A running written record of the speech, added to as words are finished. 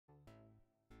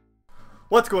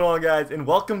What's going on, guys, and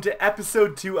welcome to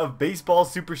episode 2 of Baseball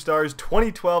Superstars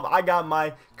 2012. I got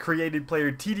my created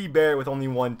player TDBarrett with only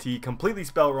one T, completely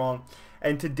spelled wrong.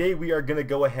 And today we are going to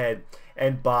go ahead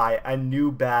and buy a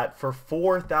new bat for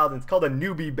 4,000. It's called a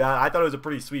newbie bat. I thought it was a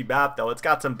pretty sweet bat, though. It's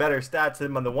got some better stats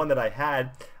than the one that I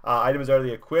had. Item is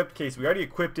already equipped. Okay, so we already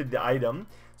equipped the item.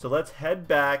 So let's head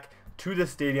back to the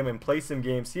stadium and play some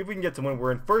games. See if we can get some win.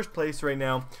 We're in first place right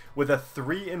now with a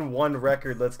 3-1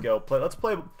 record. Let's go.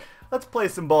 Let's play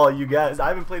some ball, you guys. I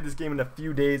haven't played this game in a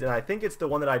few days, and I think it's the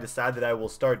one that I decided that I will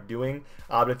start doing.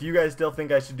 But if you guys still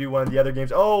think I should do one of the other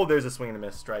games, oh, there's a swing and a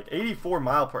miss strike. 84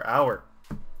 mile per hour.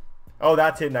 Oh,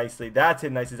 that's hit nicely. That's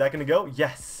hit nicely. Is that going to go?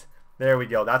 Yes. There we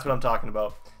go. That's what I'm talking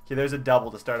about. Okay, there's a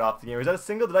double to start off the game. Is that a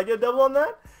single? Did I get a double on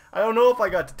that? I don't know if I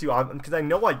got to 2, because I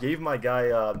know I gave my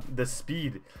guy the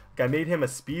speed. Like, I made him a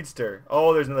speedster.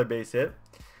 Oh, there's another base hit.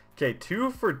 Okay,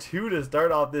 2 for 2 to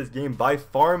start off this game. By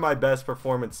far my best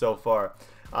performance so far,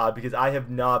 because I have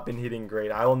not been hitting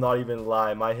great. I will not even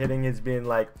lie. My hitting has been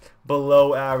like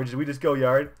below average. Did we just go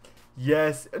yard?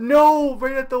 Yes. No,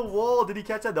 right at the wall. Did he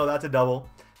catch that? No, that's a double.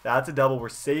 That's a double. We're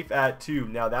safe at 2.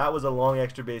 Now that was a long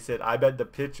extra base hit. I bet the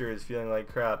pitcher is feeling like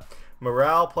crap.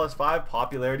 Morale +5,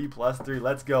 popularity +3.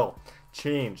 Let's go.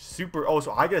 Change. Super. Oh,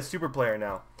 so I get a super player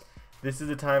now. This is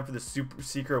the time for the super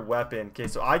secret weapon. Okay,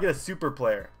 so I get a super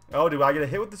player. Oh, do I get a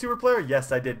hit with the super player?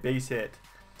 Yes, I did. Base hit.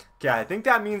 Okay, I think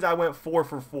that means I went 4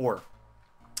 for 4,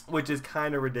 which is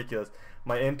kind of ridiculous.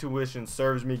 My intuition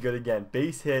serves me good again.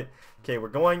 Base hit. Okay, we're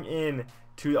going in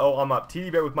to, oh, I'm up.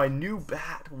 TDBarrett with my new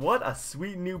bat. What a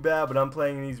sweet new bat, but I'm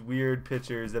playing these weird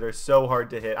pitchers that are so hard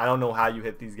to hit. I don't know how you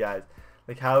hit these guys.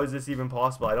 Like, how is this even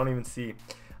possible? I don't even see.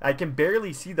 I can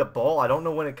barely see the ball. I don't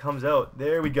know when it comes out.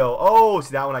 There we go. Oh,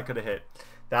 see, that one I could have hit.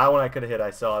 That one I could have hit. I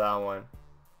saw that one.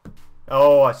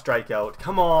 Oh, a strikeout.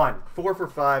 Come on. 4 for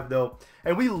 5, though.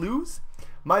 And we lose?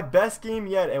 My best game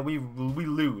yet, and we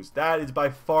lose. That is by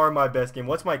far my best game.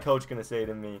 What's my coach going to say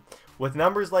to me? With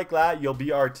numbers like that, you'll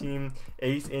be our team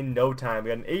ace in no time. We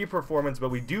got an A performance, but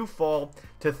we do fall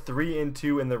to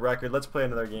 3-2 in the record. Let's play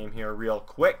another game here real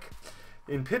quick.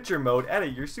 In pitcher mode,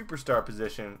 edit your superstar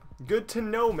position. Good to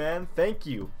know, man. Thank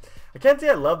you. I can't say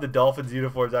I love the Dolphins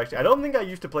uniforms, actually. I don't think I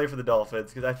used to play for the Dolphins,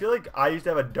 because I feel like I used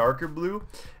to have a darker blue,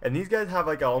 and these guys have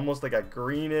like almost like a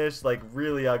greenish, like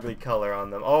really ugly color on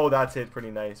them. Oh, that's hit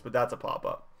pretty nice, but that's a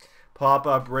pop-up.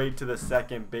 Pop-up right to the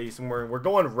second base, and we're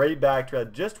going right back to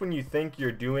that. Just when you think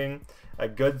you're doing a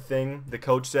good thing, the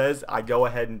coach says, I go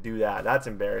ahead and do that. That's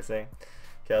embarrassing.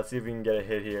 Okay, let's see if we can get a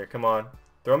hit here. Come on.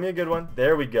 Throw me a good one.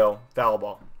 There we go. Foul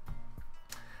ball.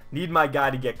 Need my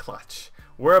guy to get clutch.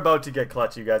 We're about to get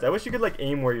clutch, you guys. I wish you could like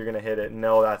aim where you're going to hit it.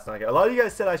 No, that's not good. A lot of you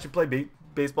guys said I should play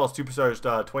Baseball Superstars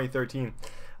 2013.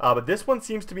 But this one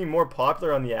seems to be more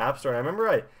popular on the App Store. And I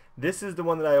remember this is the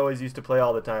one that I always used to play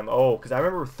all the time. Oh, because I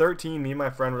remember 13, me and my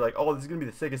friend were like, oh, this is going to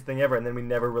be the sickest thing ever. And then we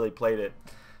never really played it.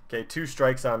 Okay, 2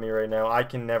 strikes on me right now. I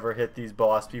can never hit these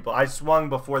boss people. I swung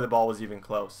before the ball was even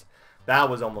close.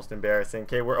 That was almost embarrassing.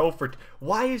 Okay, we're 0 for...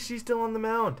 Why is she still on the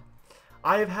mound?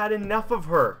 I have had enough of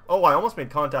her. Oh, I almost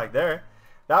made contact there.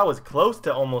 That was close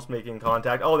to almost making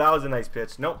contact. Oh, that was a nice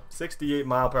pitch. Nope. 68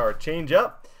 mile per hour. Change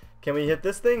up. Can we hit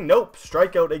this thing? Nope.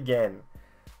 Strikeout again.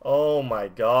 Oh my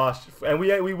gosh. And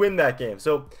we win that game.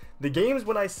 So the games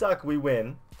when I suck, we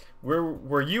win.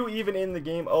 Were you even in the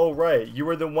game? Oh, right. You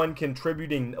were the one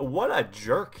contributing. What a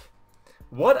jerk.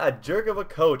 What a jerk of a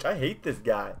coach. I hate this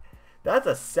guy. That's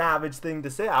a savage thing to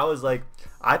say. I was like,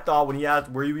 I thought when he asked,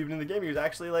 were you even in the game? He was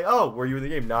actually like, oh, were you in the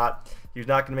game? He was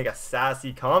not going to make a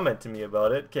sassy comment to me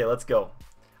about it. Okay, let's go.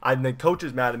 The coach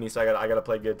is mad at me, so I gotta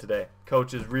play good today.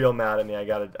 Coach is real mad at me. I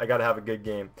gotta have a good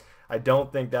game. I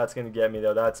don't think that's going to get me,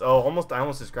 though. I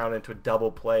almost just grounded into a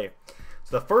double play.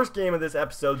 So the first game of this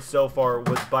episode so far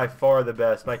was by far the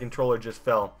best. My controller just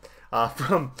fell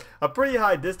from a pretty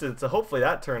high distance, so hopefully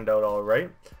that turned out all right.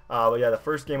 But yeah, the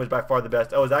first game was by far the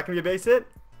best. Oh, is that going to be a base hit?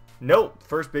 Nope.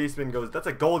 First baseman goes. That's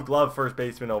a gold glove first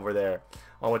baseman over there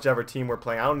on whichever team we're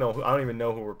playing. I don't even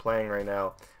know who we're playing right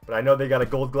now. But I know they got a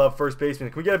gold glove first baseman.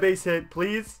 Can we get a base hit,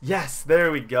 please? Yes,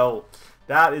 there we go.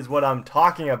 That is what I'm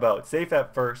talking about. Safe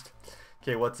at first.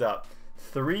 Okay, what's up?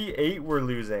 3-8 we're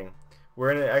losing.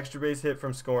 We're in an extra base hit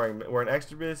from scoring. We're an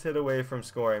extra base hit away from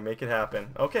scoring. Make it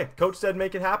happen. Okay, coach said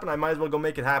make it happen. I might as well go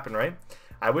make it happen, right?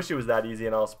 I wish it was that easy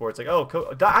in all sports. Like, oh,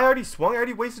 I already swung. I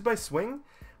already wasted my swing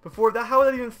before that. How is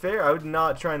that even fair? I was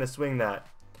not trying to swing that.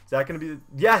 Is that going to be...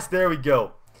 Yes, there we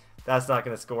go. That's not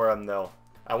going to score him, though.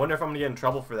 I wonder if I'm going to get in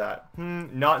trouble for that.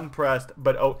 Not impressed.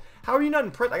 But, oh, how are you not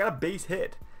impressed? I got a base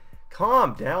hit.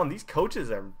 Calm down. These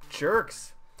coaches are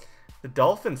jerks. The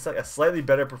Dolphins, a slightly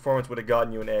better performance would have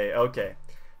gotten you an A. Okay.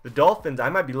 The Dolphins, I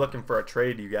might be looking for a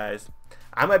trade, you guys.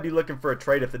 I might be looking for a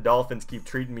trade if the Dolphins keep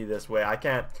treating me this way. I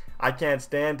can't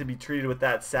stand to be treated with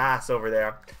that sass over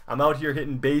there. I'm out here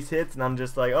hitting base hits, and I'm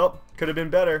just like, oh, could have been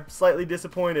better. Slightly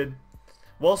disappointed.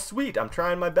 Well, sweet. I'm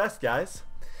trying my best, guys.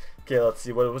 Okay, let's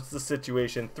see. What's the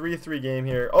situation? 3-3 game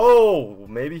here. Oh,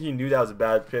 maybe he knew that was a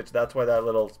bad pitch. That's why that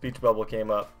little speech bubble came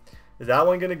up. Is that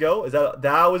one going to go?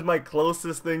 That was my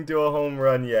closest thing to a home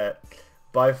run yet.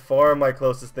 By far my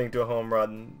closest thing to a home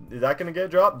run. Is that going to get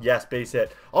dropped? Yes, base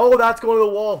hit. Oh, that's going to the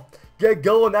wall. Get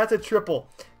going. That's a triple.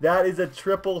 That is a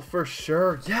triple for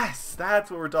sure. Yes,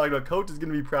 that's what we're talking about. Coach is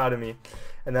going to be proud of me.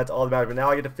 And that's all that matters. But now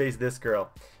I get to face this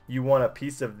girl. You want a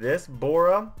piece of this,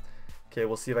 Bora? Okay,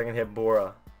 we'll see if I can hit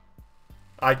Bora.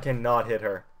 I cannot hit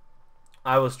her.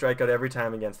 I will strike out every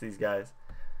time against these guys.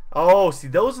 Oh, see,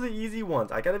 those are the easy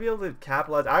ones. I got to be able to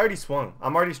capitalize. I already swung.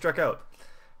 I'm already struck out.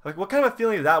 Like, what kind of a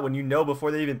feeling is that when you know before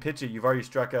they even pitch it, you've already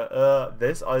struck out?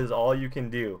 This is all you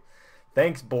can do.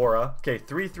 Thanks, Bora. Okay,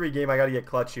 3-3 game. I got to get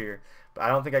clutch here. But I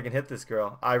don't think I can hit this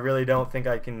girl. I really don't think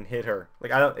I can hit her.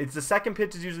 Like, I don't. It's the second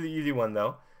pitch is usually the easy one,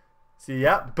 though. See,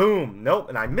 yeah, boom. Nope,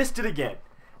 and I missed it again.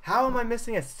 How am I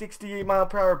missing a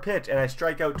 68-mile-per-hour pitch and I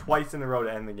strike out twice in a row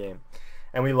to end the game?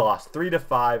 And we lost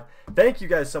 3-5. Thank you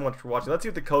guys so much for watching. Let's see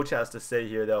what the coach has to say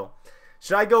here, though.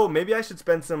 Should I go? Maybe I should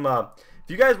spend some. If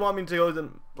you guys want me to go,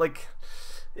 like,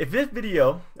 if this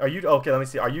video, are you okay? Let me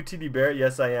see. Are you TDBarrett?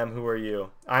 Yes, I am. Who are you?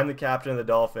 I'm the captain of the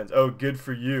Dolphins. Oh, good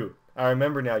for you. I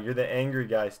remember now. You're the angry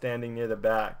guy standing near the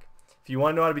back. If you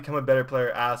want to know how to become a better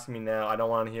player, ask me now. I don't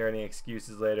want to hear any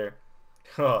excuses later.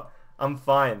 I'm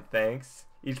fine, thanks.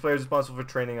 Each player is responsible for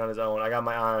training on his own. I got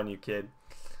my eye on you, kid.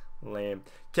 Lame.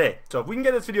 Okay, so if we can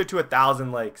get this video to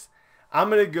 1,000 likes, I'm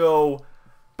going to go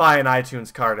buy an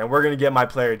iTunes card, and we're going to get my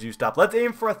player juiced up. Let's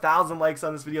aim for 1,000 likes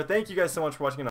on this video. Thank you guys so much for watching.